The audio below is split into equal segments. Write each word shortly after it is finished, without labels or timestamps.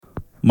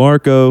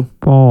Marco.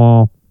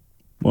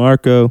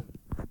 Marco.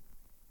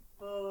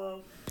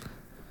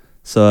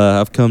 So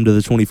I've come to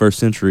the 21st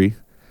century,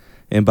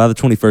 and by the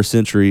 21st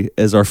century,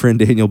 as our friend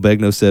Daniel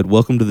Begno said,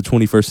 welcome to the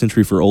 21st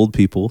century for old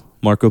people,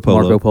 Marco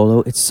Polo. Marco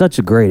Polo. It's such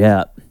a great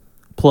app.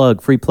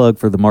 Free plug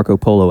for the Marco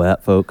Polo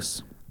app,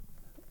 folks.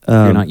 If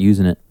you're not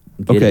using it,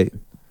 get it.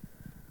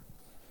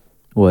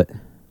 What?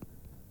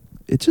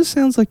 It just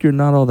sounds like you're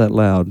not all that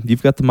loud.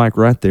 You've got the mic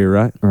right there,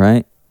 right?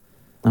 Right.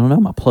 I don't know.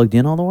 Am I plugged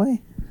in all the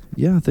way?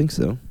 Yeah, I think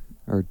so.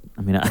 Or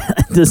I mean,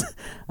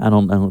 I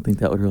don't think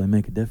that would really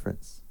make a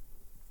difference.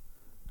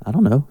 I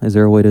don't know. Is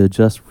there a way to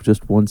adjust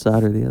just one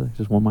side or the other?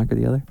 Just one mic or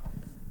the other?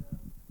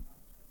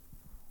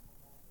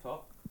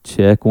 Talk.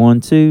 Check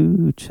 1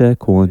 2.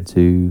 Check 1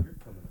 2.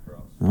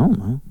 I don't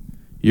know.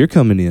 You're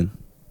coming in.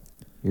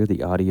 You're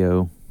the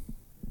audio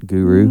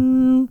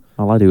guru.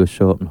 All I do is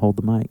show up and hold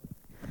the mic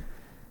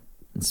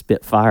and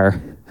spit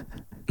fire.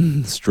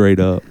 Straight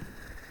up.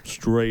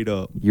 Straight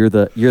up. You're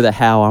the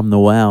how, I'm the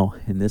wow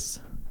in this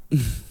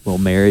little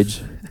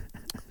marriage.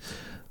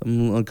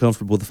 I'm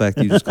uncomfortable with the fact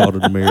that you just called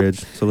it a marriage.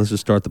 So let's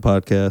just start the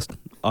podcast.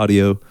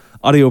 Audio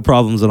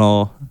problems and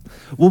all.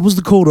 What was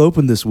the cold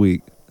open this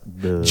week?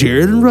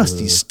 Jared and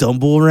Rusty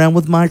stumble around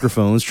with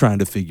microphones trying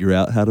to figure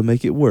out how to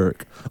make it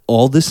work.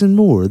 All this and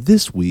more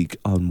this week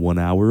on 1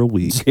 hour a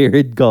week.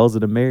 Jared calls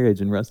it a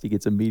marriage and Rusty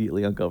gets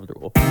immediately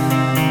uncomfortable.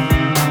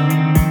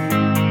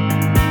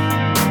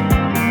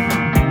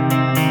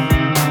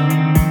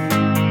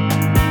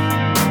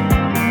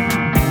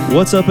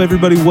 What's up,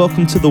 everybody?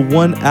 Welcome to the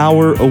 1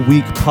 hour a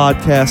week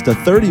podcast, a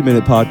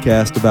 30-minute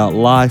podcast about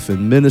life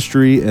and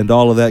ministry and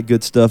all of that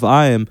good stuff.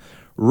 I am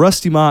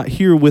Rusty Mott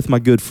here with my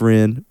good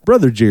friend,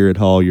 Brother Jared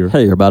Hollier.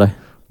 Hey, everybody.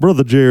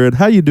 Brother Jared,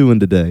 how you doing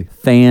today?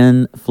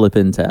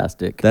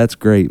 Fan-flippin-tastic. That's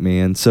great,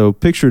 man. So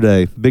picture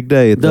day, big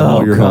day at the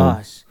Hollier home.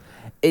 Gosh.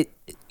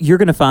 You're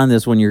going to find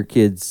this when your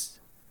kids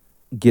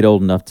get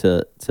old enough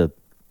to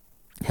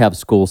have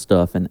school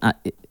stuff. And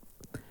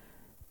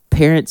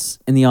parents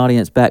in the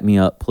audience, back me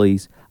up,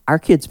 please. Our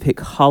kids pick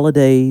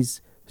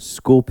holidays,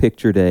 school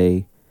picture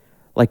day.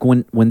 Like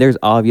when there's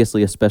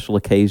obviously a special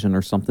occasion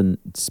or something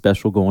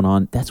special going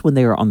on, that's when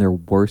they are on their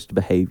worst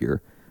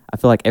behavior. I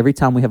feel like every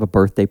time we have a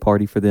birthday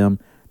party for them,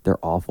 they're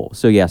awful.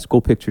 So yeah,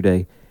 school picture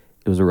day,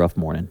 it was a rough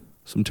morning.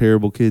 Some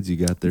terrible kids you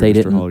got there,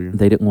 Mr. Hollier.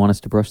 They didn't want us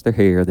to brush their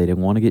hair. They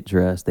didn't want to get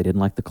dressed. They didn't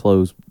like the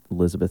clothes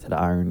Elizabeth had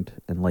ironed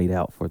and laid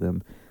out for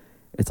them.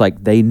 It's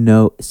like they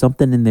know,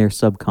 something in their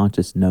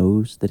subconscious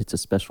knows that it's a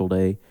special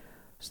day.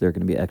 So they're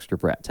going to be extra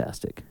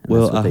brat-tastic.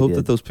 Well, I hope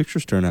that those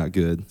pictures turn out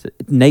good. So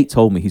Nate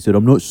told me, he said,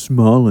 I'm not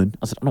smiling.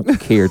 I said, I don't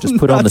care. Just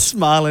put on the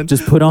smiling.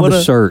 Just put on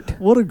the shirt.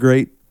 What a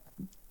great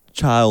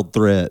child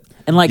threat.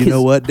 And like, you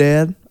know what,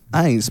 Dad?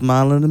 I ain't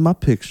smiling in my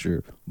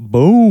picture.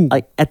 Boom.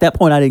 Like at that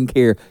point, I didn't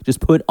care. Just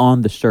put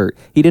on the shirt.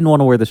 He didn't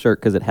want to wear the shirt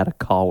because it had a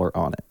collar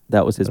on it.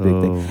 That was his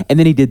big thing. And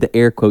then he did the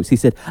air quotes. He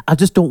said, I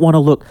just don't want to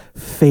look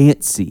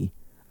fancy.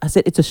 I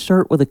said, it's a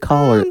shirt with a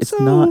collar. It's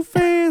so not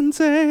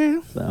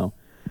fancy. So.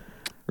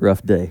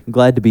 Rough day.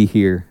 Glad to be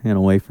here and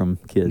away from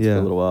kids for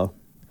a little while.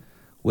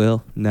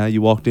 Well, now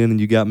you walked in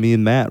and you got me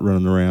and Matt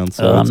running around,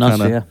 so I'm it's not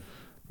kind of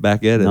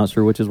back at it. Not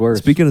sure which is worse.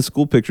 Speaking of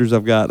school pictures,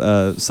 I've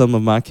got some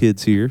of my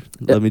kids here.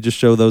 Let me just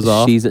show those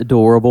off. She's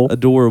adorable.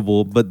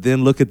 Adorable, but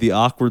then look at the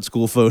awkward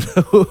school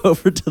photo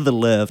over to the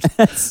left.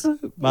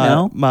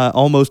 My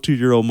almost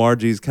 2-year-old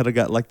Margie's kind of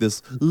got like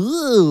this,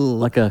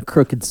 like a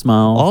crooked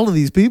smile. All of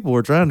these people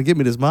are trying to get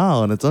me to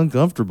smile, and it's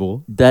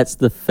uncomfortable. That's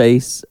the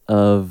face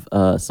of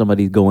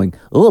somebody going,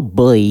 oh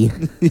boy.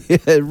 Yeah,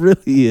 it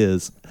really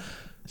is.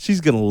 She's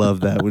going to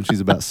love that when she's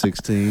about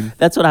 16.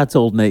 That's what I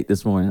told Nate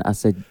this morning. I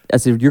said,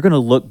 you're going to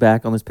look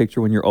back on this picture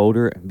when you're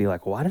older and be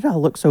like, why did I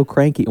look so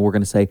cranky? And we're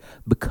going to say,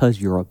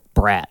 because you're a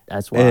brat.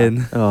 That's why. And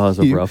it was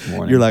a rough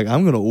morning. You're like,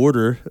 I'm going to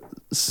order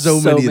so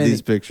many of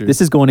these pictures.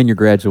 This is going in your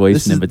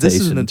graduation invitation. This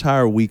is an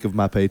entire week of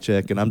my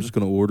paycheck, and I'm just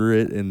going to order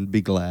it and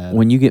be glad.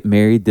 When you get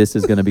married, this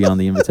is going to be on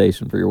the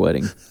invitation for your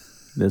wedding.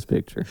 This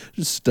picture.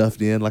 Just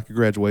stuffed in like a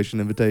graduation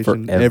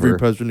invitation. Forever. Every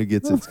person who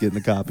gets it's getting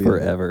a copy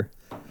Forever.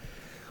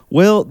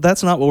 Well,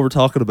 that's not what we're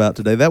talking about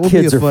today. That would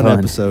be a fun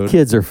episode.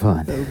 Kids are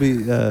fun. That would be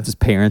just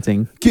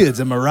parenting.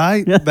 Kids, am I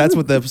right? That's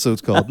what the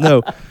episode's called.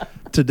 No,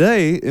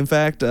 today, in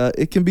fact,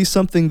 it can be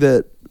something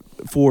that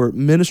for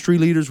ministry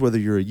leaders, whether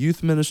you're a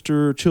youth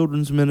minister,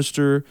 children's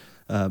minister,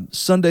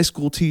 Sunday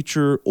school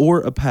teacher,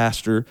 or a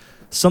pastor,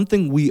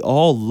 something we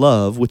all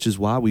love, which is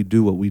why we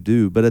do what we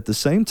do. But at the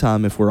same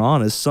time, if we're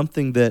honest,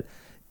 something that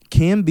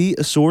can be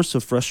a source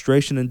of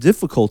frustration and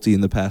difficulty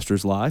in the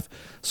pastor's life.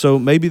 So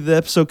maybe the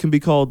episode can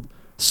be called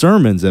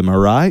Sermons, am I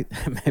right?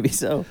 Maybe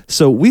so.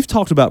 So we've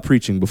talked about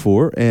preaching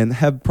before and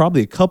have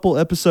probably a couple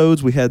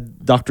episodes. We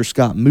had Dr.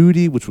 Scott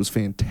Moody, which was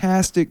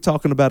fantastic,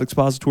 talking about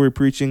expository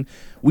preaching.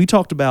 We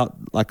talked about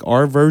like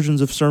our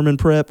versions of sermon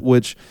prep,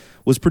 which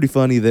was pretty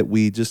funny that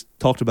we just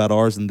talked about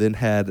ours and then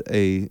had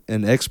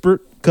an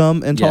expert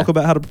come and talk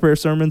about how to prepare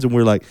sermons. And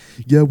we're like,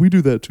 yeah, we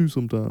do that too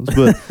sometimes.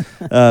 But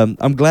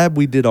I'm glad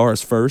we did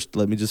ours first.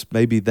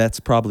 Maybe that's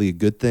probably a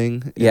good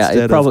thing.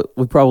 Yeah,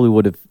 we probably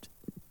would have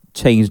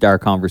changed our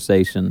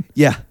conversation.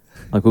 Yeah.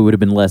 Like we would have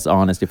been less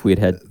honest if we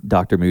had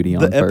Dr. Moody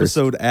on The first.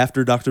 episode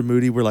after Dr.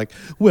 Moody, we're like,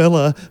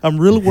 well, I'm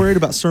really worried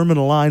about sermon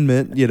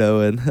alignment,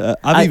 and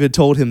I've even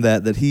told him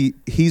that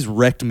he's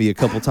wrecked me a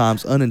couple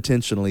times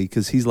unintentionally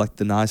because he's like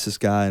the nicest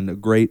guy and a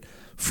great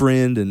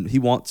friend, and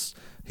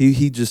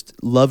he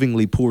just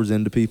lovingly pours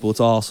into people. It's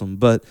awesome,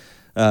 but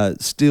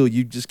still,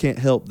 you just can't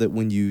help that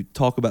when you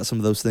talk about some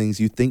of those things,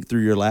 you think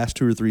through your last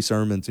 2 or 3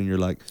 sermons, and you're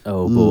like,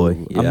 oh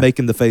boy, yeah. I'm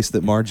making the face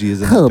that Margie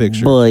is in the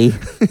picture. Oh boy,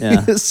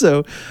 yeah.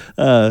 So,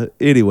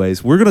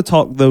 anyways, we're going to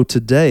talk though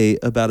today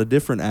about a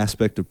different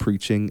aspect of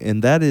preaching,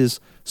 and that is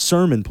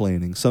sermon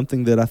planning.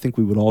 Something that I think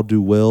we would all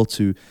do well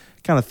to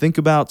kind of think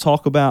about,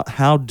 talk about.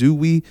 How do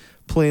we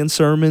plan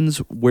sermons?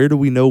 Where do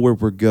we know where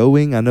we're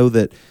going? I know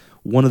that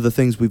one of the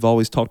things we've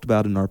always talked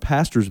about in our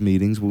pastors'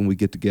 meetings when we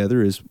get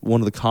together is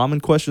one of the common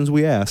questions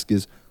we ask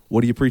is,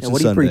 what are you preaching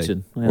what are you Sunday?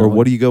 preaching? Yeah, or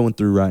what are you going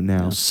through right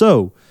now? Yeah.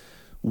 So,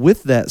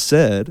 with that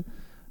said,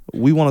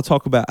 we want to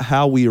talk about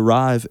how we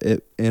arrive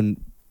at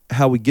and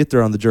how we get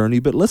there on the journey.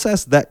 But let's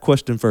ask that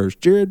question first.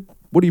 Jared,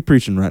 what are you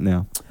preaching right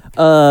now?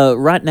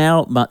 Right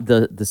now,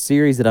 the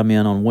series that I'm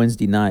in on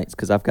Wednesday nights,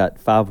 because I've got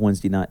 5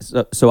 Wednesday nights.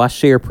 So I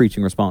share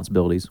preaching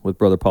responsibilities with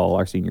Brother Paul,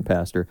 our senior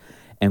pastor,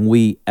 and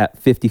we,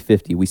 at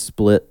 50-50, we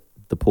split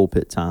the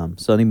pulpit time.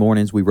 Sunday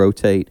mornings we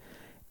rotate,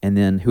 and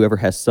then whoever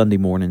has Sunday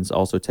mornings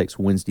also takes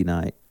Wednesday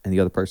night, and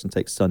the other person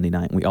takes Sunday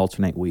night, and we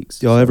alternate weeks.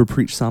 Do y'all ever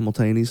preach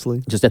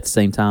simultaneously? Just at the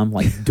same time,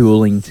 like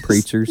dueling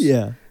preachers?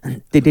 Yeah.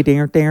 Like Like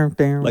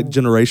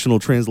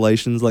generational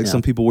translations, like Yeah.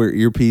 some people wear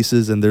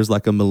earpieces and there's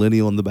like a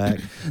millennial in the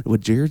back. What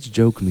Jared's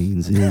joke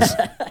means is...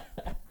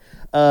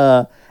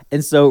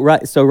 And so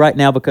right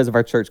now, because of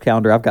our church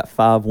calendar, I've got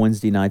 5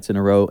 Wednesday nights in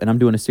a row, and I'm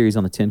doing a series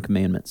on the 10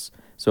 Commandments.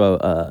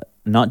 So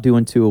not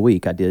doing 2 a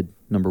week. I did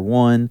number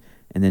 1,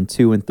 and then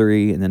 2 and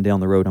 3, and then down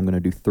the road I'm going to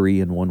do 3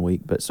 in 1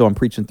 week. But so I'm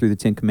preaching through the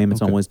 10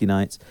 Commandments on Wednesday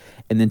nights,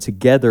 and then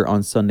together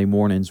on Sunday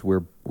mornings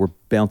we're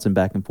bouncing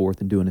back and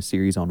forth and doing a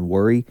series on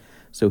worry.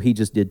 So he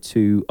just did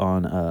 2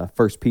 on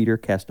 1 Peter,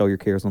 cast all your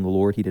cares on the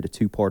Lord. He did a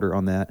 2-parter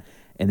on that,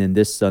 and then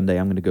this Sunday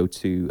I'm going to go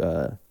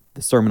to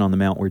the Sermon on the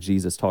Mount, where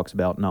Jesus talks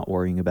about not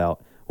worrying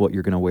about what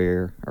you're going to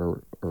wear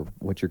or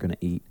what you're going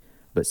to eat,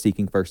 but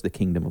seeking first the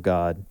kingdom of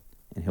God,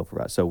 and He'll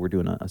provide. So we're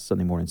doing a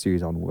Sunday morning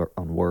series on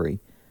worry.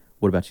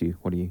 What about you?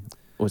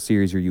 What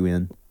series are you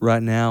in?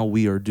 Right now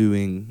we are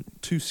doing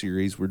 2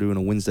 series. We're doing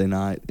a Wednesday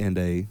night and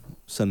a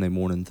Sunday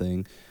morning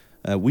thing.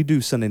 We do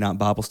Sunday night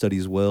Bible study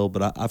as well,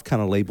 but I've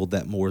kind of labeled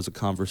that more as a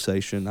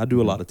conversation. I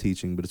do a lot of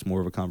teaching, but it's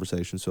more of a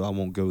conversation, so I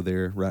won't go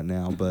there right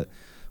now. But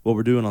what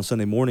we're doing on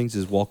Sunday mornings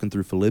is walking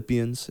through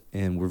Philippians,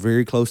 and we're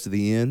very close to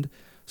the end.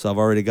 So I've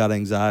already got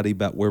anxiety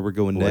about where we're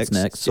going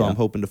next. So I'm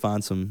hoping to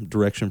find some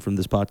direction from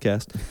this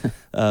podcast.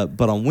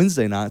 But on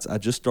Wednesday nights, I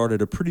just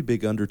started a pretty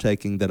big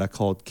undertaking that I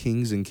called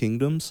Kings and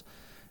Kingdoms.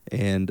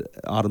 And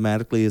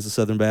automatically, as a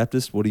Southern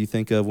Baptist, what do you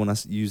think of when I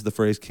use the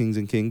phrase Kings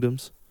and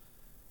Kingdoms?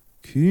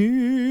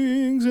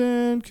 Kings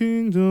and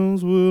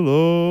kingdoms will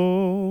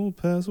all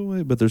pass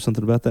away. But there's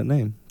something about that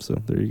name. So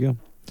there you go.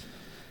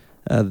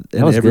 And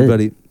that was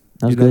everybody, good.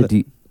 That was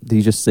good. Do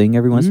you just sing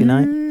every Wednesday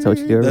night? Is that what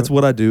you do? That's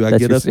what I do. I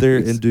get up there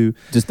and do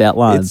just that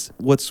lines.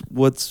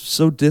 What's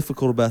so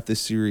difficult about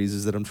this series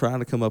is that I'm trying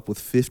to come up with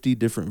 50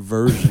 different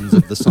versions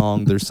of the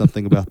song. There's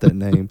something about that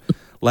name.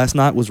 Last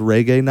night was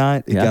reggae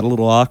night. It got a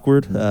little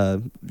awkward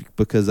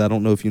because I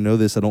don't know if you know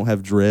this. I don't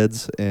have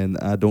dreads and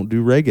I don't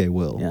do reggae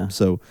well. Yeah.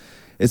 So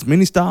as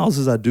many styles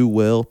as I do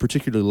well,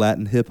 particularly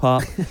Latin hip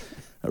hop.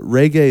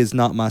 Reggae is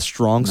not my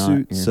strong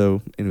suit. Yeah.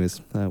 So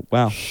anyways,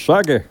 wow.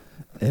 Sugar.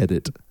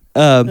 Edit.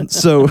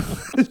 So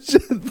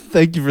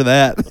thank you for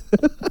that.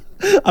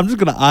 I'm just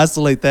going to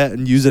isolate that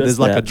and use it as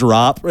like a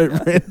drop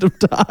at random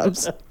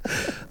times.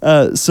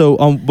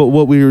 But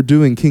what we were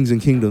doing, Kings and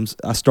Kingdoms,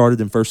 I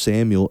started in 1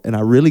 Samuel, and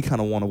I really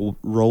kind of want to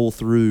roll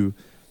through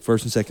 1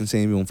 and 2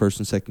 Samuel and 1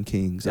 and 2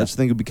 Kings. I just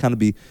think it would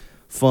be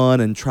fun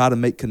and try to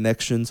make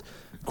connections.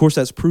 Of course,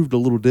 that's proved a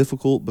little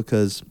difficult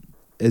because,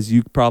 as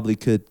you probably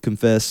could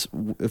confess,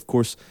 of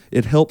course,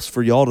 it helps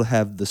for y'all to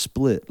have the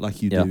split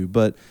like you do,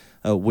 but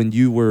when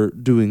you were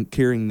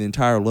carrying the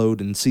entire load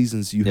in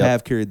seasons you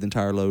have carried the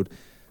entire load,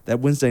 that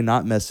Wednesday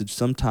night message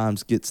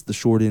sometimes gets the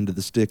short end of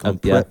the stick on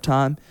prep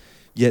time,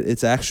 yet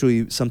it's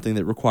actually something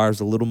that requires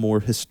a little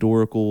more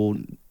historical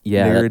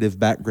narrative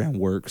background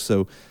work.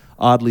 So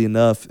oddly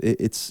enough,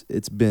 it's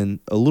been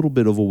a little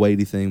bit of a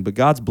weighty thing, but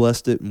God's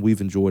blessed it and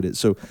we've enjoyed it.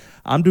 So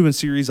I'm doing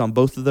series on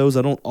both of those.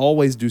 I don't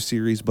always do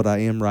series, but I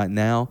am right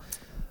now.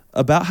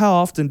 About how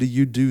often do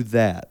you do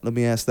that? Let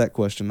me ask that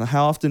question.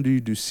 How often do you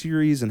do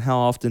series, and how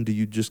often do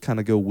you just kind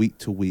of go week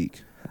to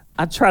week?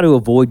 I try to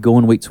avoid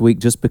going week to week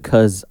just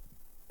because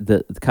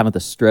the kind of the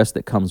stress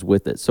that comes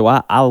with it. So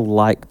I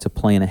like to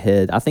plan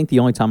ahead. I think the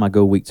only time I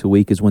go week to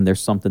week is when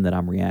there's something that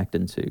I'm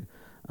reacting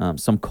to,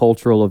 some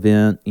cultural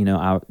event.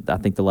 I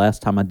think the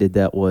last time I did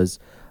that was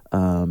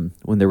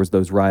when there was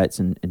those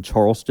riots in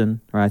Charleston,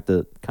 right?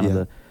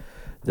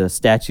 The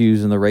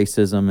statues and the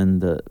racism and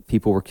the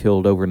people were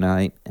killed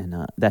overnight.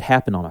 And that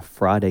happened on a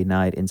Friday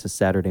night into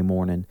Saturday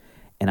morning.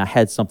 And I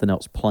had something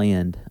else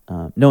planned.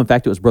 No, in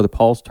fact, it was Brother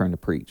Paul's turn to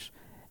preach.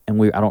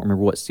 and I don't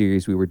remember what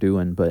series we were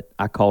doing, but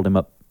I called him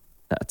up,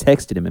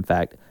 texted him, in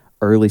fact,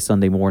 early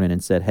Sunday morning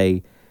and said,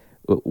 hey,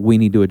 we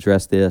need to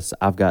address this.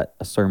 I've got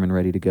a sermon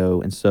ready to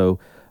go. And so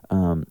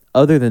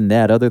other than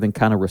that, other than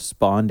kind of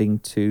responding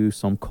to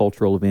some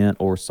cultural event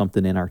or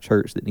something in our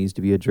church that needs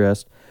to be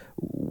addressed,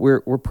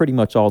 we're pretty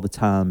much all the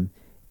time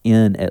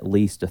in at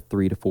least a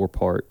 3 to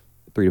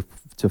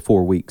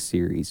 4 week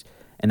series.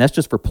 And that's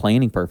just for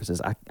planning purposes.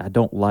 I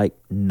don't like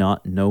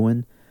not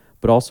knowing,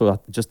 but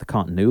also just the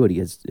continuity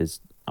is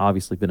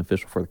obviously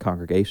beneficial for the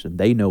congregation.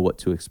 They know what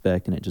to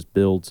expect, and it just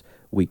builds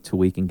week to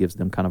week and gives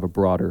them kind of a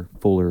broader,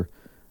 fuller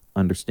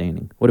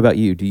understanding. What about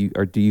you?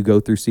 Do you go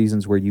through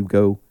seasons where you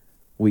go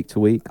week to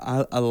week?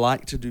 I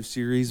like to do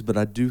series, but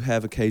I do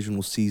have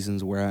occasional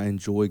seasons where I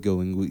enjoy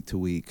going week to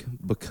week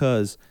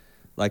because,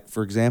 like,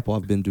 for example,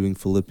 I've been doing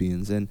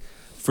Philippians, and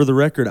for the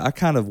record, I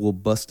kind of will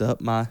bust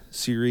up my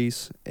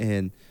series,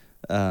 and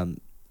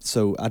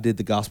so I did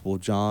the Gospel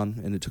of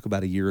John, and it took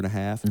about 1.5 years.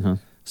 Mm-hmm.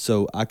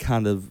 So I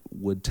kind of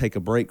would take a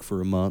break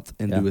for a month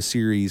and do a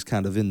series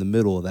kind of in the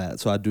middle of that.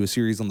 So I'd do a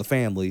series on the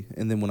family,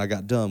 and then when I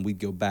got done, we'd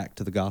go back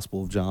to the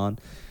Gospel of John.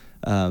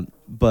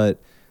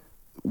 But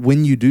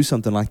when you do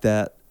something like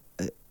that,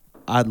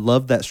 I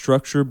love that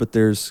structure, but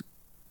there's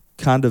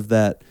kind of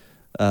that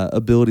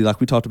ability, like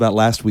we talked about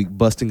last week,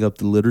 busting up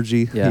the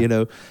liturgy,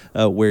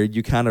 where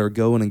you kind of are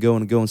going and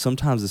going and going.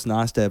 Sometimes it's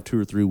nice to have 2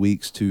 or 3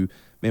 weeks to,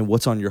 man,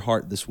 what's on your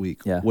heart this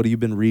week? Yeah. What have you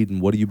been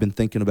reading? What have you been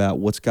thinking about?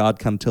 What's God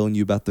kind of telling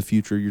you about the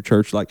future of your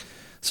church?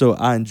 So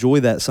I enjoy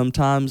that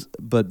sometimes,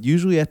 but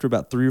usually after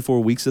about 3 or 4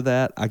 weeks of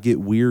that, I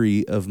get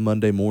weary of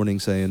Monday morning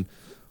saying,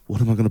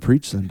 what am I going to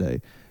preach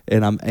Sunday?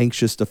 And I'm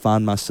anxious to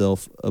find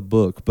myself a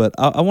book. But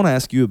I want to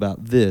ask you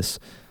about this.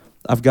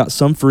 I've got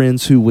some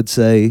friends who would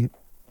say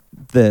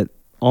that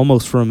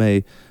almost from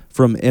an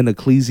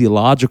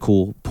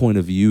ecclesiological point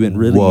of view, and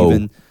really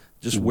even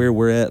just where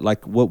we're at,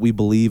 like what we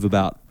believe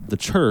about the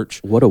church.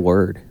 What a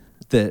word.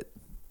 That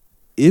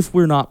if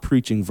we're not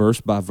preaching verse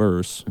by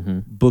verse,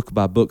 book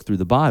by book through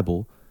the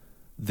Bible,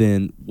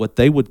 then what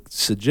they would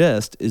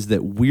suggest is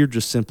that we're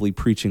just simply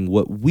preaching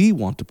what we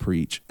want to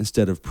preach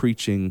instead of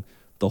preaching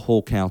the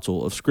whole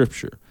counsel of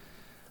Scripture.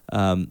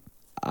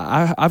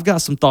 I've got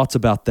some thoughts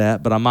about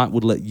that, but I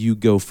would let you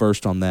go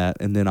first on that,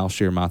 and then I'll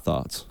share my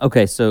thoughts.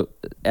 Okay, so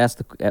ask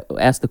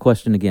the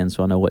question again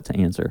so I know what to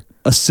answer.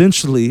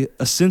 Essentially,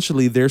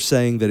 they're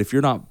saying that if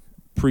you're not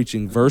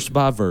preaching verse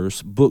by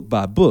verse, book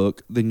by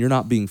book, then you're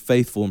not being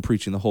faithful in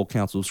preaching the whole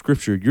counsel of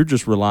Scripture. You're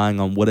just relying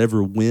on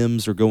whatever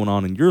whims are going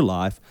on in your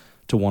life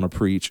to want to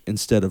preach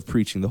instead of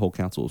preaching the whole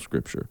counsel of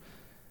Scripture.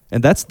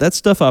 And that's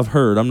stuff I've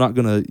heard. I'm not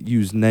going to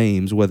use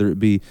names, whether it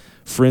be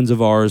friends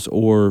of ours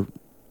or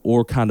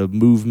kind of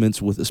movements,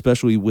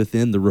 especially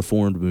within the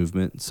Reformed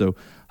movement. So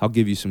I'll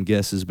give you some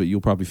guesses, but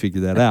you'll probably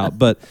figure that out.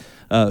 But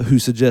who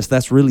suggest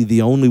that's really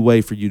the only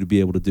way for you to be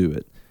able to do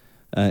it,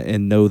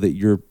 and know that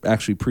you're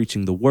actually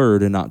preaching the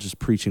Word and not just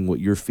preaching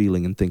what you're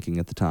feeling and thinking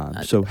at the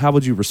time. So how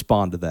would you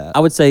respond to that? I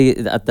would say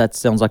that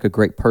sounds like a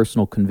great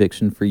personal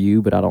conviction for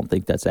you, but I don't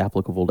think that's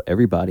applicable to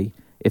everybody.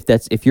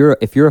 If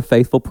you're a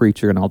faithful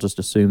preacher, and I'll just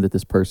assume that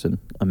this person,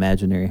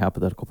 imaginary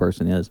hypothetical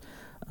person, is.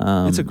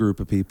 It's a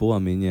group of people. I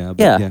mean, yeah.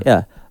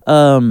 Yeah.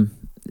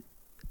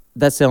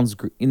 That sounds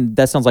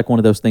like one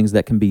of those things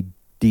that can be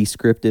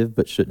descriptive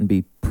but shouldn't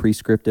be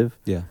prescriptive.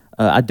 Yeah.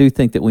 I do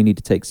think that we need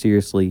to take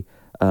seriously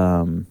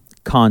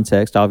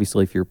context.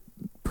 Obviously, if you're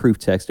proof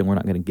text, and we're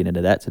not going to get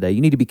into that today,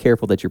 you need to be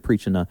careful that you're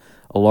preaching a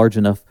large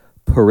enough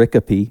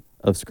pericope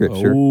of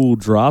Scripture. Oh,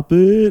 drop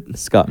it.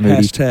 Scott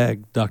Moody.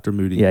 Hashtag Dr.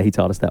 Moody. Yeah, he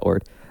taught us that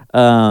word.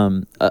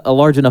 A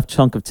large enough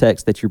chunk of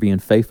text that you're being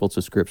faithful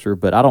to Scripture,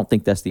 but I don't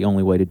think that's the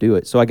only way to do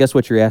it. So I guess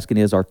what you're asking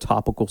is, are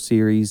topical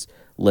series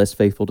less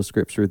faithful to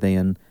Scripture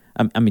than...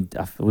 I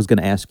was going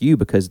to ask you,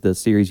 because the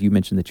series you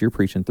mentioned that you're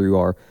preaching through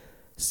are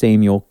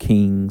Samuel,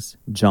 Kings,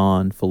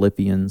 John,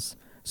 Philippians.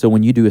 So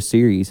when you do a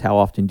series, how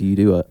often do you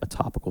do a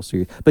topical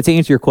series? But to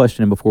answer your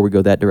question, and before we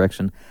go that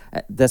direction,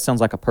 that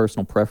sounds like a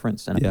personal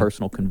preference and a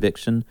personal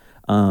conviction.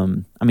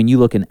 You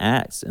look in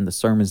Acts, and the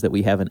sermons that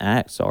we have in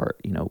Acts are,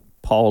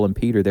 Paul and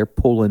Peter, they're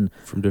pulling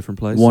from different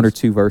places, 1 or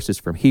 2 verses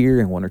from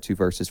here, and 1 or 2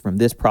 verses from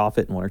this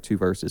prophet, and 1 or 2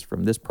 verses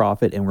from this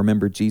prophet. And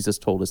remember, Jesus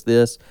told us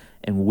this,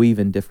 and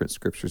weaving different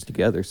scriptures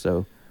together.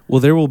 So, well,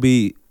 there will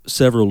be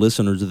several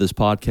listeners of this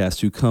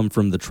podcast who come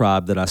from the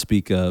tribe that I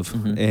speak of,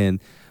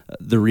 and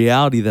the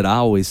reality that I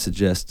always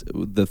suggest,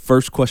 the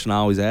first question I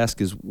always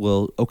ask is,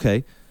 well,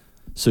 okay,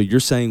 so you're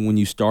saying when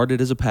you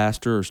started as a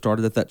pastor or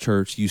started at that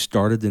church, you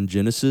started in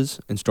Genesis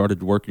and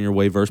started working your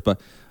way verse by.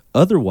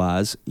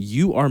 Otherwise,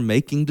 you are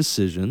making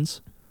decisions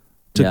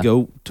to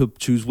go to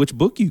choose which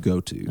book you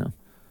go to. Yeah.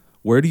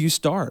 Where do you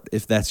start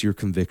if that's your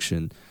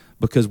conviction?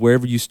 Because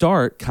wherever you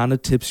start kind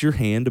of tips your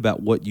hand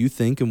about what you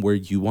think and where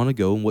you want to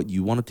go and what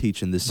you want to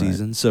teach in this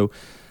season. So,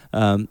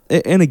 and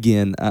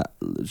again,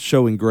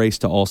 showing grace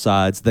to all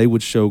sides, they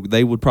would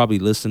probably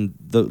listen.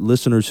 The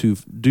listeners who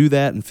do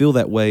that and feel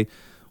that way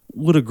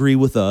would agree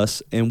with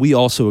us, and we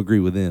also agree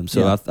with them.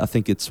 So I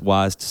think it's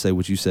wise to say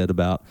what you said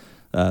about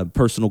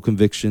personal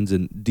convictions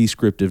and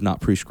descriptive,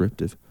 not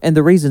prescriptive. And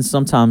the reason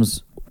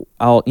sometimes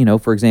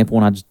for example,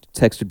 when I just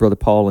texted Brother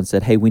Paul and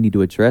said, "Hey, we need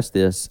to address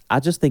this," I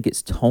just think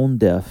it's tone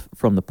deaf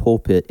from the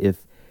pulpit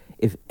if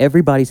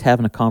everybody's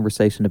having a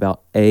conversation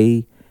about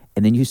A,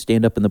 and then you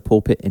stand up in the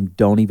pulpit and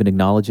don't even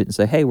acknowledge it and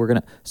say, "Hey, we're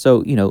gonna."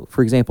 So,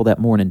 for example, that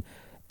morning,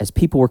 as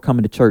people were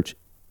coming to church,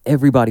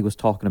 everybody was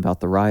talking about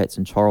the riots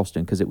in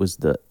Charleston because it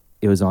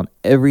was on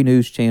every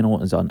news channel,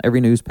 it was on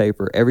every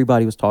newspaper,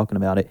 everybody was talking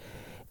about it.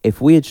 If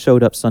we had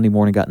showed up Sunday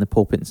morning, got in the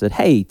pulpit and said,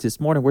 "Hey, this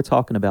morning we're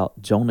talking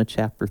about Jonah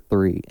chapter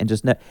 3," and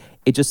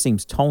it just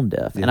seems tone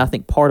deaf. Yeah. And I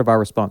think part of our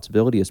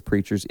responsibility as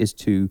preachers is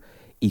to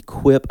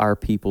equip our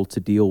people to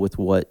deal with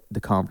what the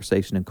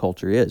conversation and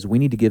culture is. We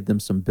need to give them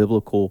some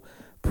biblical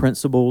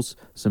principles,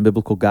 some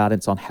biblical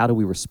guidance on how do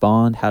we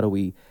respond, how do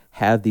we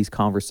have these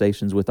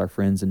conversations with our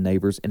friends and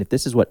neighbors. And if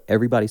this is what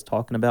everybody's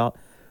talking about,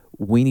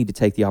 we need to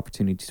take the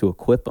opportunity to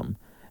equip them.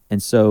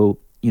 And so,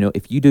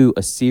 if you do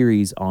a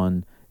series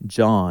on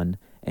John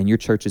and your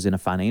church is in a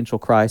financial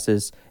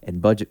crisis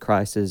and budget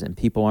crisis and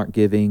people aren't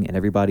giving and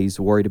everybody's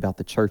worried about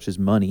the church's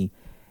money,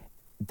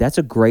 that's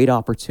a great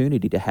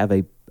opportunity to have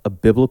a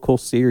biblical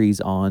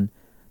series on,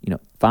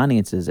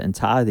 finances and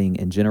tithing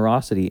and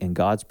generosity and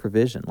God's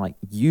provision. Like,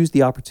 use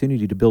the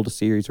opportunity to build a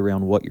series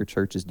around what your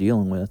church is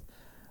dealing with.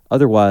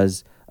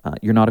 Otherwise,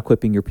 you're not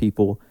equipping your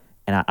people,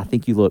 and I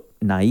think you look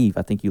naive.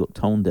 I think you look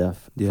tone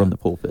deaf from the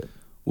pulpit.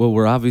 Well,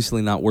 we're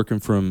obviously not working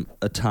from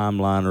a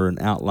timeline or an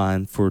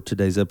outline for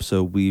today's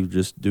episode. We're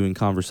just doing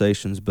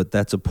conversations, but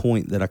that's a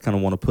point that I kind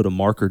of want to put a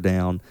marker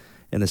down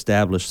and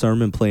establish.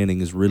 Sermon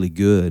planning is really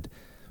good,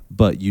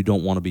 but you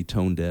don't want to be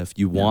tone deaf.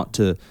 You want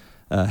to,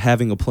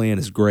 having a plan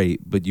is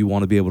great, but you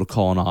want to be able to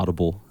call an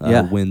audible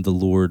when the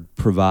Lord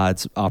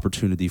provides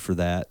opportunity for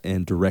that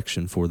and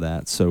direction for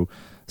that. So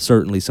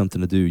certainly something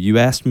to do. You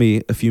asked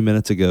me a few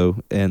minutes ago,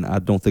 and I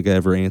don't think I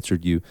ever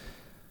answered you,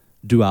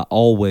 do I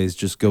always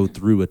just go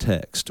through a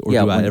text, or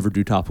do I ever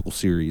do topical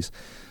series?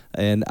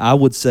 And I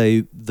would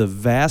say the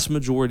vast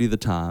majority of the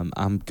time,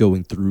 I'm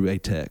going through a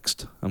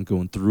text. I'm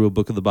going through a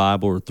book of the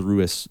Bible or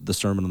through the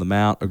Sermon on the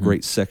Mount, a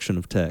great section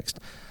of text.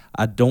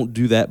 I don't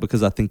do that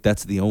because I think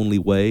that's the only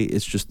way.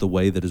 It's just the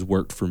way that has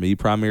worked for me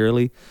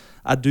primarily.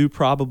 I do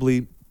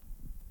probably,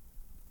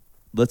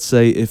 let's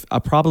say, if I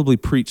probably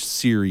preach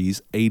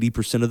series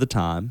 80% of the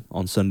time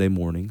on Sunday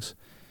mornings,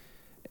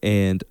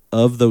 and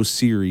of those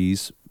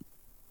series,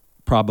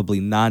 probably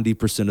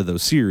 90% of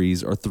those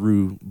series are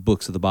through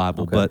books of the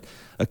Bible. Okay. But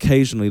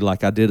occasionally,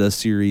 like I did a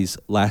series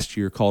last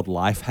year called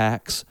Life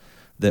Hacks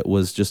that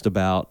was just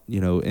about,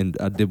 and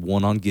I did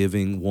one on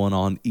giving, one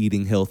on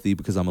eating healthy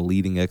because I'm a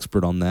leading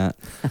expert on that.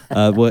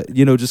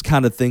 Just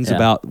kind of things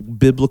about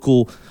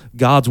biblical,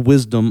 God's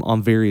wisdom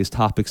on various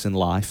topics in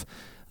life.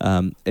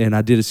 And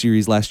I did a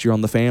series last year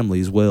on the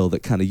family as well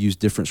that kind of used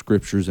different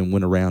scriptures and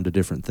went around to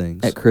different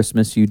things. At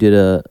Christmas, you did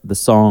the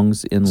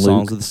songs in Luke.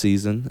 Songs of the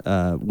Season,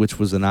 which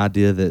was an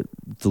idea that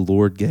the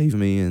Lord gave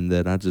me and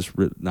that I just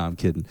no, I'm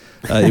kidding.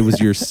 It was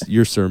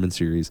your sermon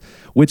series,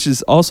 which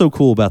is also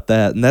cool about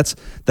that. And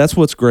that's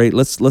what's great.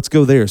 Let's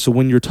go there. So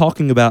when you're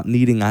talking about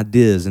needing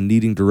ideas and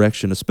needing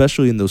direction,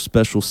 especially in those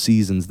special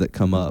seasons that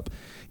come up,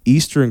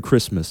 Easter and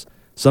Christmas,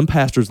 some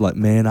pastors are like,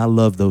 man, I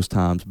love those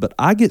times, but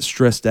I get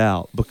stressed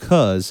out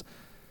because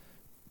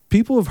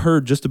people have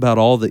heard just about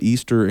all the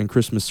Easter and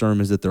Christmas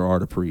sermons that there are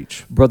to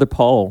preach. Brother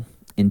Paul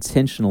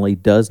intentionally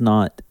does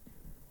not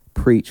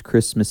preach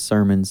Christmas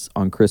sermons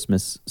on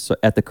Christmas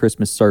at the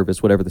Christmas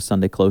service, whatever the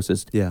Sunday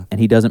closest. Yeah. And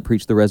he doesn't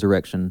preach the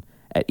resurrection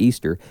at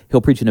Easter.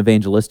 He'll preach an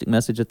evangelistic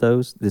message at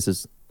those. This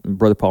is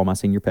Brother Paul, my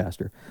senior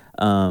pastor.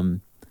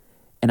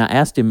 And I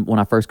asked him when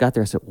I first got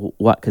there, I said, well,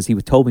 what? Because he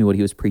told me what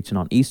he was preaching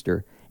on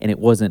Easter, and it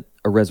wasn't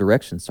a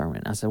resurrection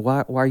sermon. I said,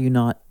 why are you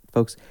not,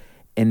 folks?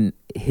 And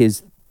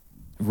his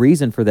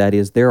reason for that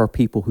is there are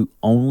people who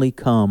only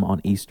come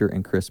on Easter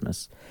and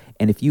Christmas.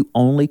 And if you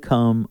only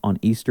come on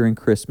Easter and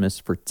Christmas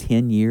for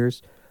 10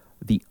 years,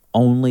 the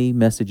only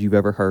message you've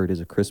ever heard is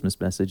a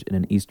Christmas message and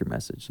an Easter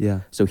message.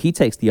 Yeah. So he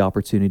takes the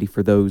opportunity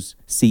for those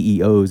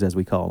CEOs, as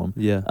we call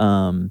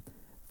them,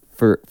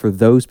 for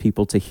those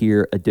people to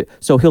hear.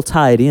 So he'll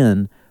tie it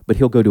in, but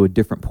he'll go to a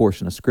different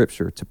portion of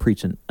Scripture to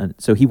preach.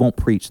 So he won't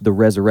preach the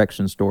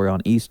resurrection story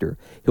on Easter.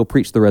 He'll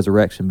preach the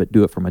resurrection, but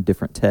do it from a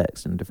different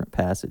text and a different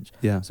passage.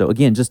 Yeah. So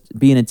again, just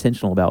being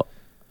intentional about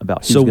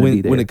who's so going to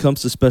be there. When it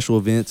comes to special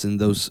events and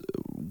those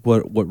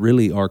what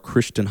really are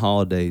Christian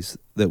holidays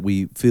that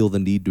we feel the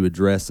need to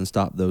address and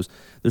stop those,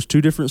 there's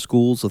two different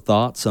schools of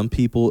thought. Some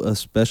people,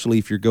 especially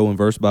if you're going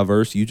verse by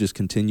verse, you just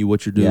continue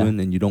what you're doing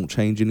and you don't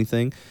change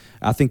anything.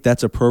 I think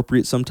that's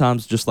appropriate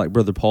sometimes, just like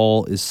Brother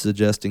Paul is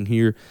suggesting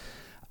here.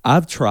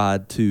 I've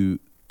tried to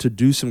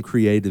do some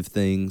creative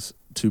things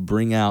to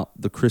bring out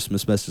the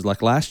Christmas message.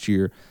 Like last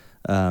year,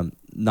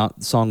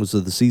 not Songs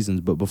of the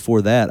Seasons, but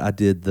before that, I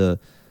did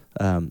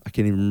I can't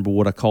even remember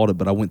what I called it,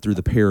 but I went through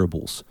the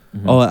parables.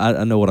 Mm-hmm. Oh,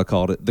 I know what I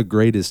called it. The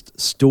greatest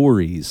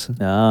stories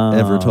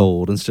ever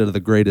told instead of the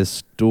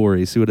greatest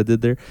story. See what I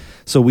did there?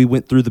 So we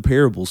went through the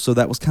parables. So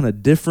that was kind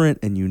of different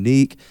and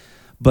unique.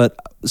 But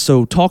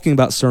so talking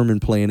about sermon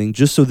planning,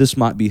 just so this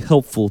might be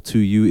helpful to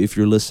you if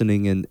you're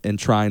listening and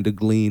trying to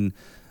glean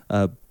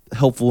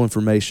helpful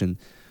information.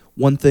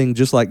 One thing,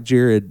 just like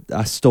Jared,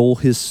 I stole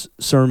his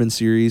sermon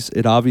series.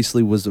 It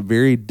obviously was a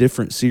very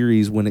different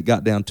series when it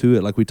got down to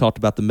it. Like we talked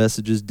about the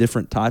messages,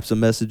 different types of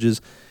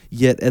messages,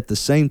 yet at the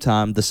same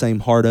time, the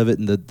same heart of it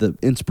and the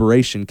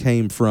inspiration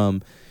came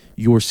from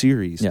your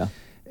series. Yeah.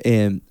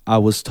 And I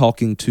was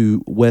talking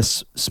to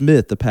Wes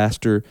Smith, the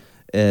pastor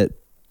at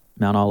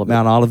Mount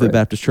Olivet Fred.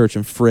 Baptist Church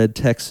in Fred,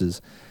 Texas.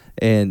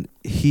 And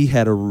he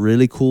had a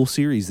really cool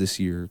series this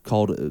year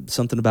called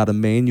something about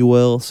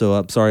Emmanuel. So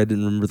I'm sorry I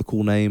didn't remember the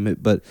cool name,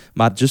 but it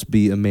might just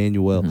be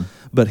Emmanuel. Mm-hmm.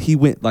 But he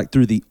went like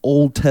through the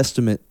Old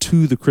Testament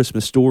to the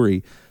Christmas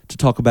story to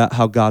talk about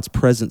how God's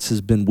presence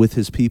has been with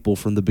his people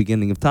from the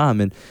beginning of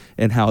time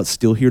and how it's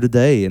still here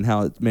today and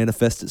how it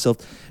manifests itself.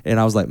 And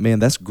I was like, man,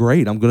 that's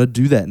great. I'm going to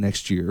do that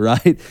next year,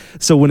 right?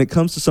 So when it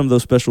comes to some of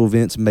those special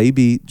events,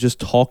 maybe just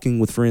talking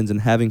with friends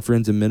and having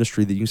friends in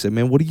ministry that you can say,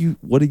 man, what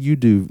did you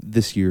do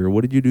this year?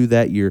 What did you do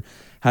that year?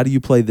 How do you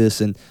play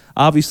this? And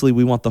obviously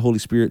we want the Holy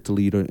Spirit to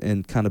lead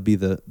and kind of be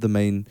the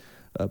main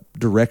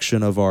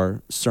direction of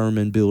our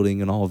sermon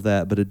building and all of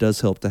that, but it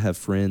does help to have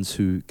friends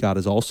who God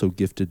has also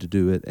gifted to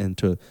do it and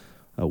to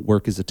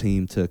work as a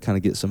team to kind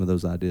of get some of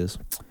those ideas.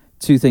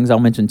 Two things I'll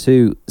mention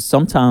too.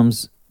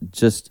 Sometimes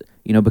just,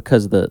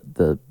 because of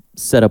the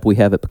setup we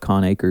have at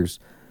Pecan Acres,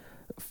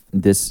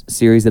 this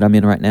series that I'm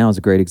in right now is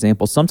a great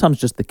example. Sometimes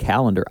just the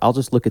calendar, I'll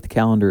just look at the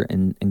calendar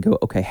and go,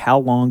 okay, how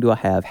long do I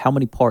have? How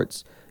many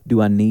parts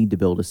do I need to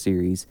build a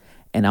series?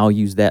 And I'll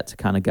use that to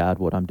kind of guide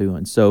what I'm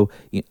doing. So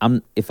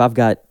if I've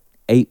got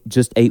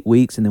 8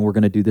 weeks and then we're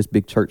going to do this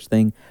big church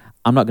thing,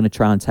 I'm not going to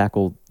try and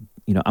tackle,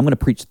 I'm going to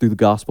preach through the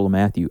Gospel of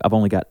Matthew. I've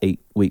only got 8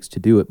 weeks to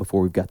do it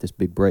before we've got this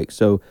big break.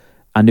 So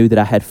I knew that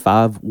I had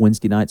 5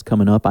 Wednesday nights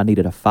coming up. I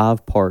needed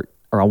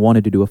I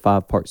wanted to do a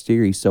 5-part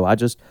series. So I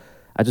just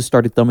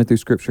started thumbing through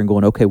Scripture and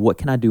going, okay, what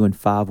can I do in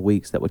 5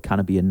 weeks that would kind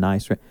of be a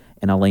nice,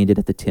 and I landed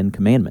at the 10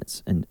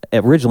 Commandments. And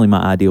originally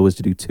my idea was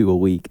to do 2 a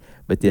week,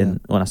 but then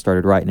when I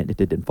started writing it, it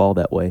didn't fall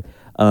that way.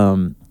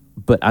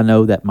 But I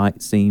know that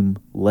might seem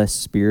less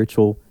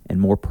spiritual and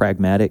more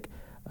pragmatic,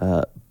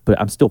 but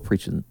I'm still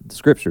preaching the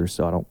Scripture,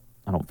 so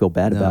I don't feel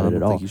bad about it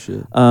at all. I don't think you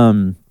should.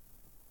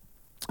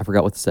 I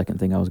forgot what the second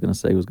thing I was going to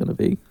say was going to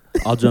be.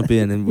 I'll jump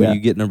in, and when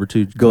you get number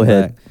 2, go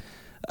ahead. Back.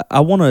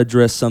 I want to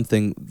address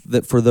something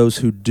that for those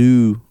who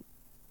do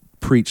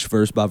preach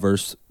verse by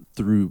verse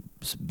through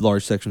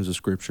large sections of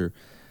Scripture,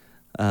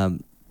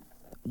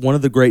 one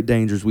of the great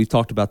dangers, we've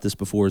talked about this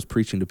before, is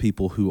preaching to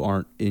people who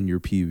aren't in your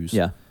pews.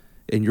 Yeah.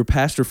 And your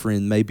pastor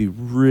friend may be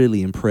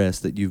really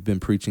impressed that you've been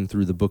preaching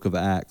through the book of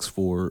Acts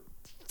for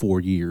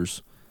 4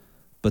 years.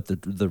 But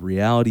the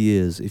reality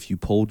is, if you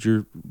polled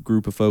your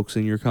group of folks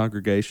in your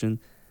congregation,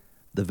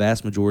 the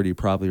vast majority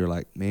probably are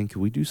like, man,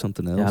 can we do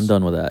something else? Yeah, I'm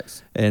done with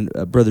Acts. And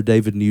Brother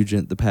David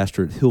Nugent, the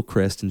pastor at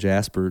Hillcrest in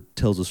Jasper,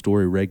 tells a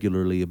story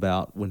regularly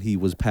about when he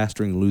was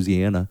pastoring in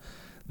Louisiana,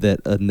 that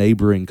a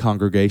neighboring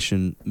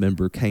congregation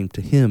member came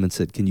to him and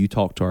said, can you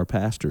talk to our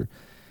pastor?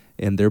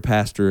 And their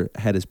pastor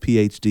had his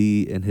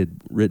PhD and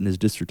had written his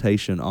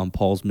dissertation on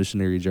Paul's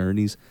missionary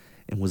journeys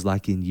and was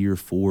like in year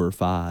 4 or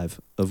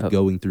 5 of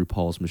going through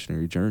Paul's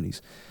missionary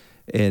journeys.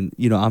 And,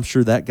 I'm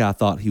sure that guy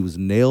thought he was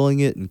nailing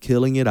it and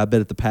killing it. I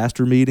bet at the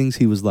pastor meetings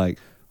he was like,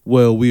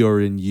 well, we are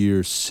in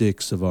year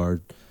 6 of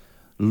our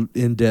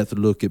in-depth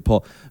look at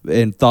Paul,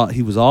 and thought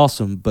he was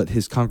awesome, but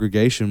his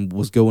congregation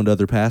was going to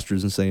other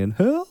pastors and saying,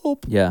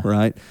 help. Yeah.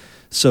 Right?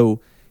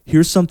 So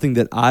here's something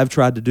that I've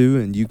tried to do,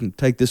 and you can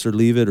take this or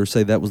leave it or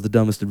say that was the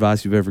dumbest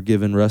advice you've ever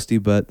given, Rusty,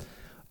 but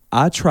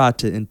I try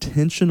to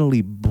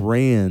intentionally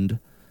brand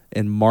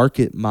and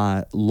market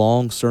my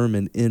long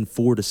sermon in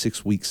 4 to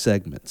 6 week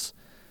segments.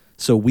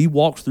 So we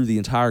walked through the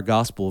entire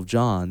Gospel of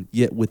John,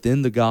 yet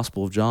within the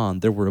Gospel of John,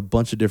 there were a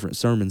bunch of different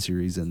sermon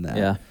series in that.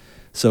 Yeah.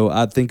 So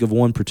I think of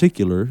one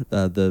particular,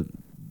 the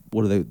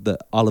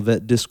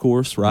Olivet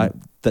Discourse, right?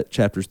 That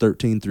chapters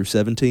 13 through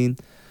 17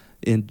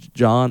 in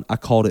John. I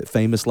called it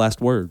Famous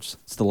Last Words.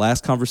 It's the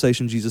last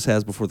conversation Jesus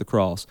has before the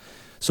cross.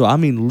 So I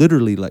mean,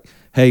 literally, like,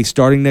 hey,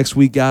 starting next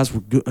week, guys,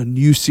 we're a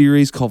new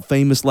series called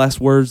Famous Last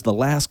Words, the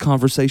last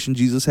conversation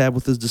Jesus had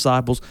with his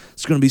disciples.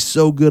 It's going to be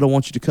so good. I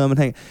want you to come and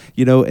hang,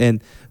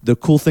 and the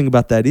cool thing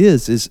about that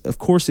is, of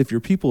course, if your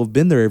people have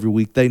been there every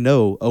week, they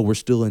know, oh, we're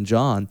still in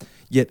John.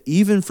 Yet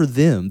even for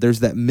them, there's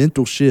that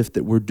mental shift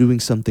that we're doing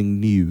something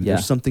new. Yeah.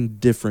 There's something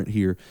different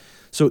here.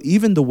 So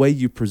even the way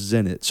you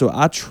present it. So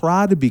I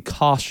try to be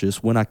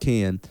cautious when I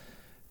can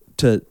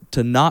to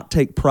not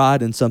take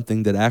pride in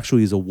something that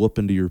actually is a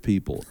whooping to your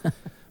people.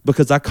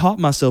 Because I caught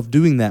myself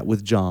doing that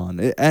with John.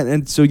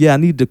 And so, I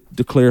need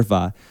to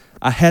clarify.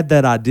 I had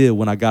that idea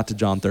when I got to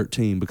John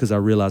 13 because I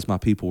realized my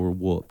people were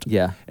whooped.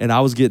 Yeah. And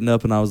I was getting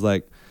up and I was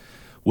like,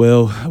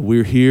 well,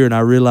 we're here, and I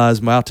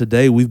realized, wow,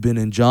 today we've been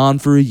in John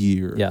for a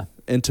year. Yeah.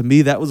 And to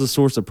me, that was a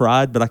source of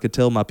pride, but I could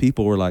tell my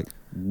people were like,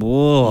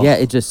 whoa. Yeah,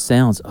 it just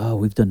sounds,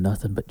 we've done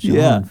nothing but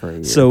John for a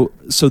year.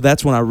 So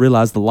that's when I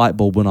realized the light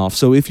bulb went off.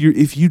 So if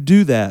you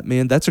do that,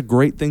 man, that's a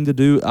great thing to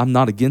do. I'm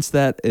not against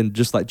that. And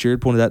just like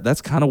Jared pointed out,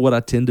 that's kind of what I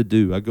tend to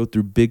do. I go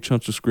through big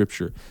chunks of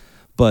Scripture.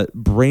 But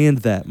brand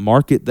that,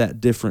 market that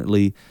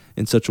differently,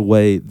 in such a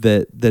way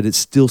that it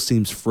still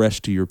seems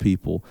fresh to your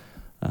people.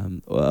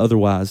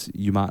 Otherwise,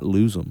 you might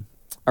lose them.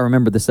 I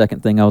remember the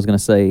second thing I was going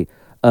to say.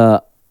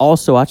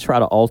 Also, I try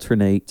to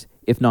alternate,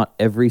 if not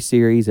every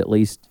series, at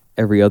least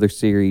every other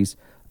series,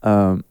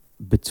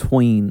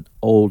 between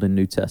Old and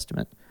New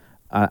Testament.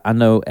 I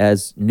know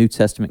as New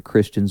Testament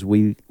Christians,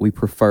 we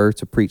prefer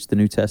to preach the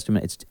New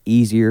Testament. It's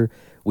easier.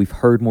 We've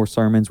heard more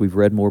sermons. We've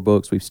read more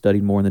books. We've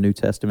studied more in the New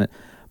Testament.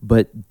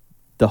 But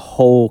the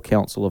whole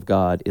counsel of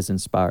God is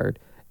inspired.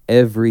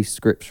 Every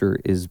scripture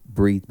is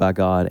breathed by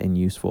God and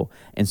useful.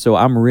 And so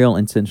I'm real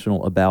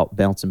intentional about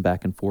bouncing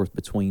back and forth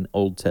between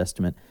Old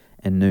Testament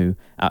and New.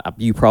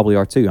 You probably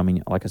are too. I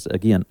mean, like I said,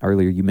 again,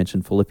 earlier you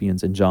mentioned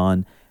Philippians and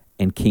John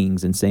and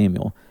Kings and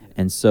Samuel.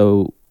 And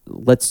so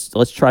let's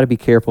try to be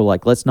careful.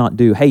 Like, let's not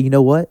do, hey, you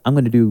know what? I'm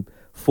going to do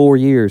 4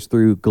 years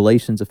through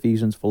Galatians,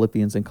 Ephesians,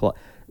 Philippians, and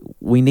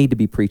we need to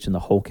be preaching the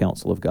whole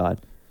counsel of God.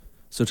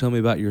 So tell me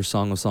about your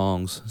Song of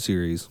Songs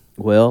series.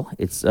 Well,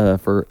 it's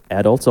for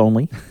adults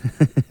only.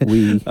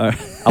 I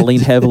lean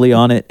heavily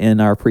on it in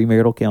our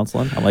premarital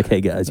counseling. I'm like, hey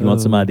guys, you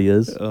want some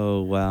ideas?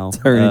 Oh, wow.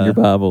 Turn in your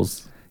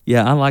Bibles.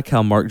 Yeah, I like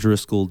how Mark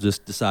Driscoll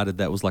just decided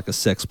that was like a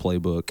sex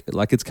playbook.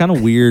 Like, it's kind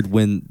of weird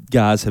when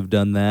guys have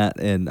done that,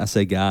 and I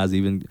say guys,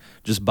 even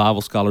just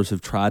Bible scholars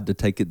have tried to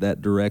take it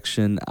that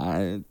direction.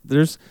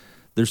 There's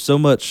so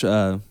much.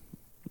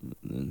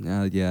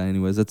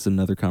 Anyways, that's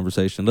another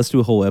conversation. Let's do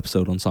a whole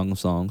episode on Song of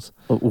Songs.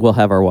 We'll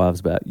have our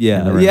wives back. Yeah,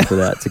 in the room for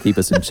that to keep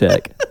us in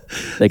check.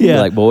 They can be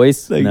like,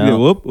 boys, no.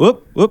 Whoop,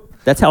 whoop, whoop.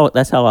 That's how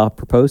I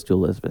proposed to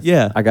Elizabeth.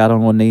 Yeah, I got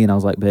on one knee and I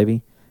was like,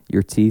 baby,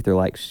 your teeth are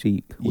like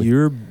sheep.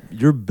 Your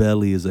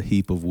belly is a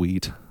heap of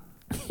wheat.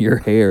 Your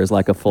hair is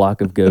like a flock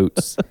of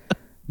goats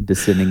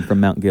descending from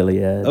Mount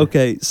Gilead.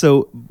 Okay,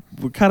 so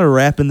we're kind of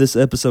wrapping this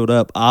episode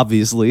up,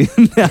 obviously,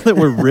 now that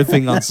we're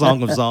riffing on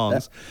Song of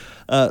Songs.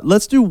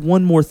 Let's do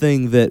one more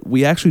thing that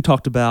we actually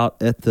talked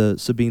about at the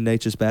Sabine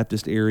Natchez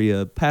Baptist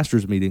area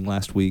pastors meeting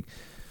last week.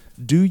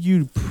 Do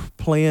you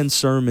plan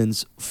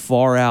sermons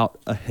far out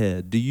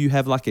ahead? Do you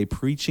have like a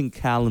preaching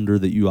calendar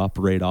that you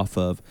operate off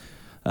of?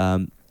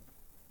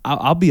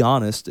 I'll be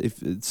honest, if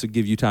to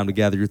give you time to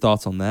gather your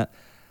thoughts on that.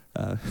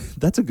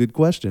 That's a good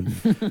question.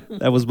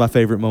 That was my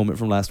favorite moment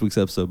from last week's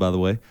episode, by the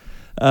way.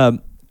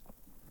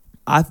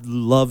 I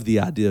love the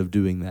idea of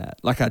doing that.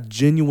 Like, I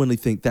genuinely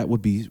think that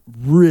would be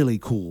really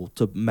cool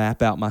to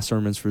map out my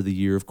sermons for the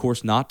year. Of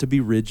course, not to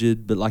be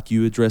rigid, but like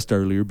you addressed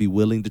earlier, be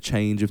willing to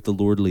change if the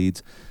Lord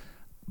leads.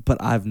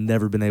 But I've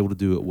never been able to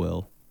do it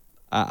well.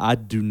 I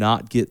do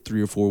not get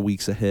 3 or 4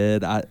 weeks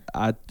ahead.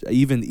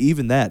 Even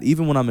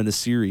when I'm in a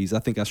series, I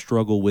think I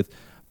struggle with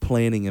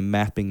planning and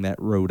mapping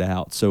that road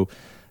out. So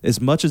as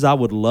much as I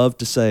would love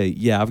to say,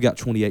 yeah, I've got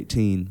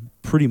 2018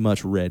 pretty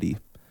much ready,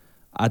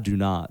 I do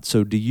not.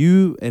 So do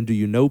you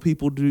know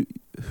people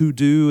who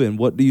do, and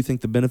what do you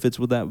think the benefits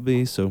would that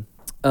be? So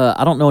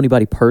I don't know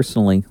anybody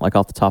personally, like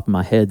off the top of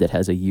my head, that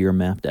has a year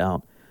mapped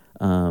out.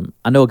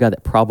 I know a guy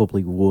that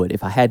probably would.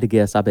 If I had to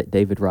guess, I bet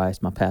David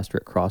Rice, my pastor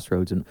at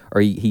Crossroads,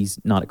 he's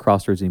not at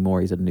Crossroads anymore.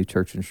 He's at a new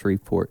church in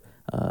Shreveport,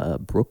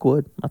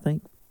 Brookwood, I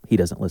think. He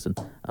doesn't listen.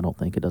 I don't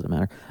think. It doesn't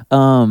matter.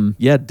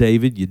 Yeah,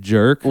 David, you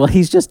jerk. Well,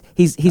 he's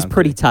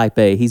pretty type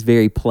A. He's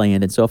very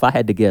planned. And so if I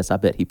had to guess, I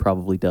bet he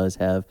probably does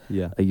have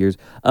a year's.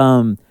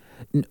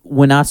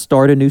 When I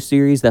start a new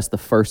series, that's the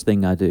first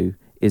thing I do.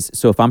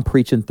 So if I'm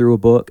preaching through a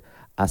book,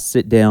 I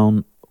sit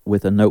down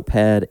with a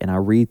notepad and I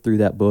read through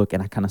that book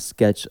and I kind of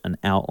sketch an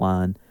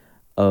outline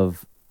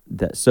of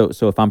that. So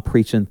if I'm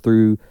preaching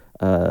through,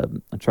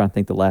 I'm trying to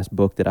think the last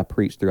book that I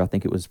preached through. I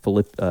think it was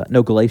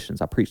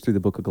Galatians. I preached through the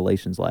book of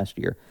Galatians last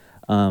year.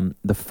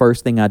 The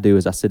first thing I do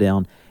is I sit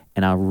down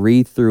and I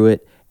read through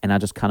it and I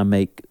just kind of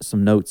make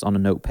some notes on a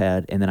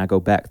notepad, and then I go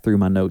back through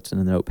my notes in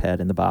the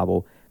notepad in the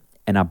Bible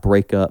and I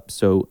break up.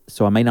 So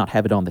I may not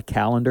have it on the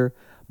calendar,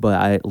 but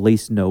I at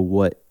least know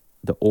what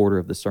the order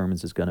of the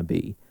sermons is going to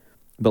be.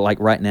 But like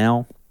right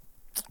now,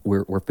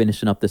 we're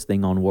finishing up this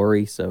thing on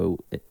worry, so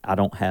I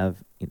don't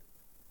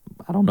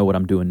know what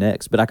I'm doing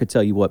next. But I could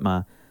tell you what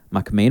my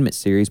commandment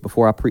series,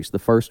 before I preached the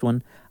first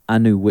one, I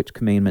knew which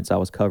commandments I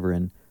was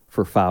covering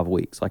for 5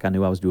 weeks. Like I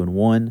knew I was doing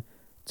 1,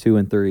 2,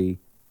 and 3,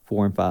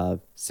 4 and 5,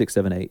 6,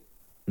 7, 8,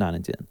 9,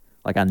 and 10.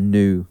 Like I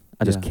knew,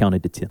 I just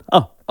counted to 10.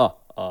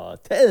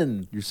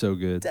 10. You're so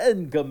good.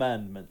 10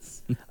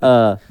 commandments.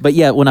 But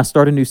yeah, when I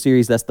start a new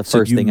series, that's the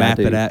first thing I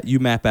do. You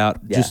map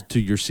out just to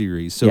your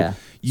series. So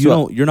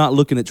you're not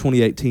looking at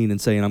 2018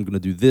 and saying, I'm going to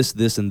do this,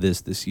 this, and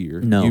this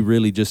year. No. You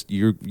really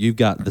you've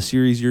got the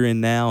series you're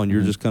in now, and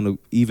you're just kind of,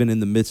 even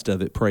in the midst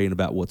of it, praying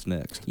about what's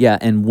next. Yeah,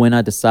 and when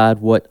I decide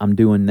what I'm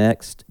doing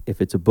next,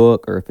 if it's a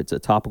book or if it's a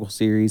topical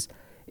series,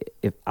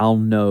 if I'll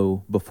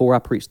know before I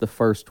preach the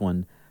first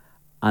one,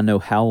 I know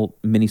how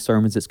many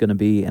sermons it's going to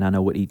be, and I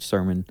know what each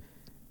sermon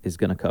is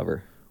going to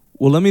cover.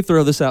 Well, let me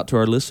throw this out to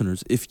our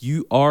listeners. If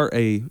you are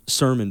a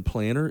sermon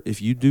planner,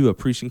 if you do a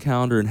preaching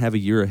calendar and have a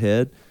year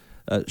ahead,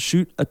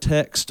 shoot a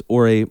text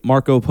or a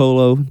Marco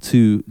Polo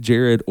to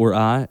Jared or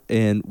I,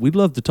 and we'd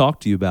love to talk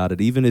to you about it,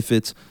 even if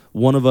it's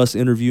one of us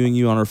interviewing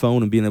you on our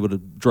phone and being able to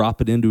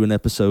drop it into an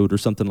episode or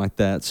something like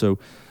that. So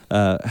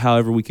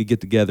however we could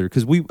get together,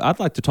 because I'd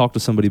like to talk to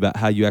somebody about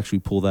how you actually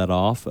pull that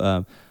off.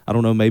 I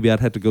don't know, maybe I'd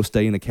have to go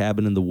stay in a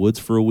cabin in the woods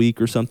for a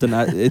week or something.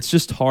 It's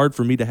just hard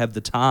for me to have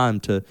the time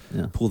to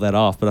pull that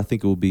off, but I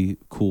think it would be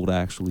cool to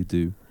actually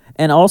do.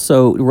 And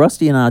also,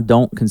 Rusty and I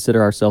don't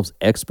consider ourselves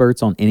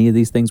experts on any of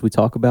these things we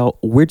talk about.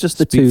 We're just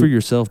the two. Speak for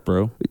yourself,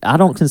 bro. I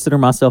don't consider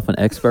myself an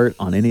expert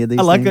on any of these.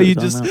 I like things how you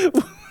we're just.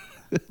 talking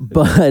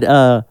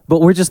about.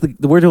 But we're just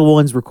we're the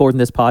ones recording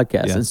this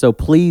podcast, Yeah. and so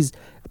please,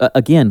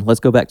 again, let's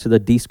go back to the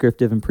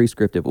descriptive and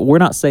prescriptive. We're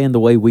not saying the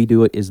way we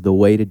do it is the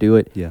way to do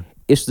it. Yeah.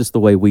 It's just the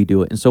way we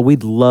do it, and so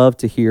we'd love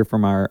to hear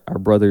from our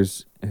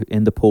brothers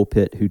in the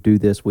pulpit who do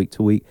this week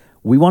to week.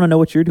 We want to know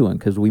what you're doing,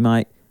 because we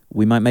might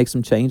make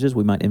some changes.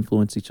 We might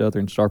influence each other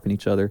and sharpen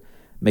each other,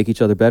 make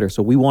each other better.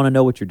 So we want to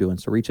know what you're doing.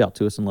 So reach out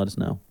to us and let us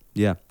know.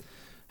 Yeah.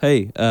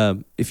 Hey,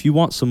 if you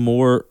want some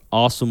more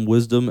awesome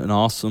wisdom and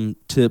awesome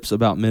tips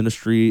about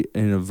ministry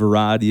in a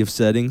variety of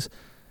settings,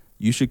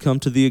 you should come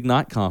to the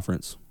Ignite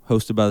Conference,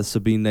 hosted by the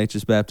Sabine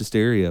Natchez Baptist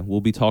area.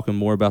 We'll be talking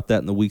more about that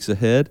in the weeks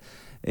ahead.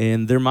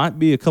 And there might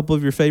be a couple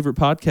of your favorite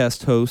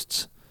podcast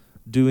hosts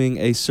doing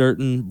a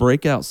certain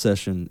breakout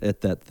session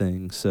at that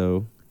thing.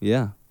 So,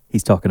 yeah.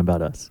 He's talking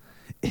about us.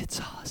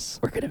 It's us.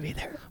 We're going to be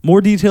there.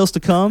 More details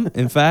to come.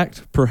 In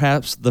fact,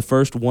 perhaps the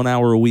first 1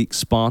 hour a week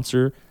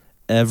sponsor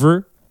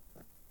ever.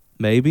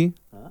 Maybe.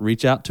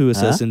 Reach out to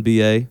us,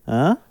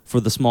 SNBA. For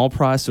the small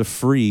price of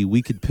free,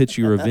 we could pitch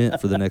your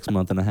event for the next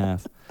month and a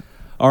half.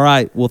 All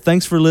right. Well,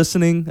 thanks for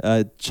listening.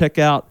 Check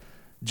out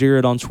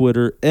Jared on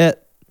Twitter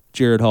at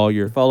Jared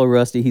Hollier. Follow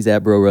Rusty. He's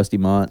at Bro Rusty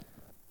Mont.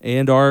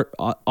 And our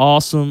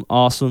awesome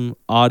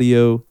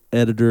audio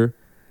editor,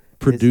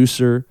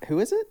 producer. Who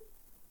is it?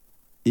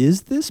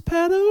 Is this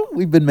Pato?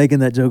 We've been making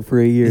that joke for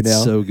a year now.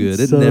 It's so good.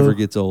 It So never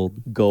gets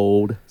old.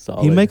 Gold.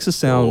 Solid. He makes us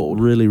sound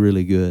Gold. really,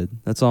 really good.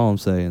 That's all I'm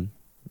saying.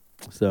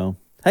 So,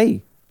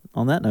 hey,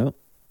 on that note.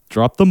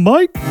 Drop the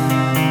mic.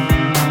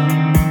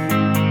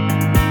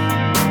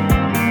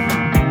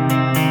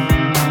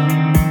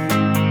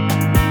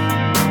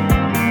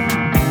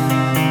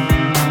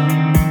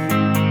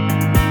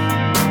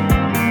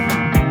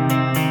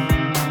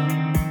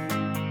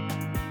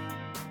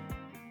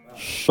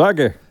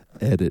 Sugar.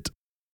 Edit.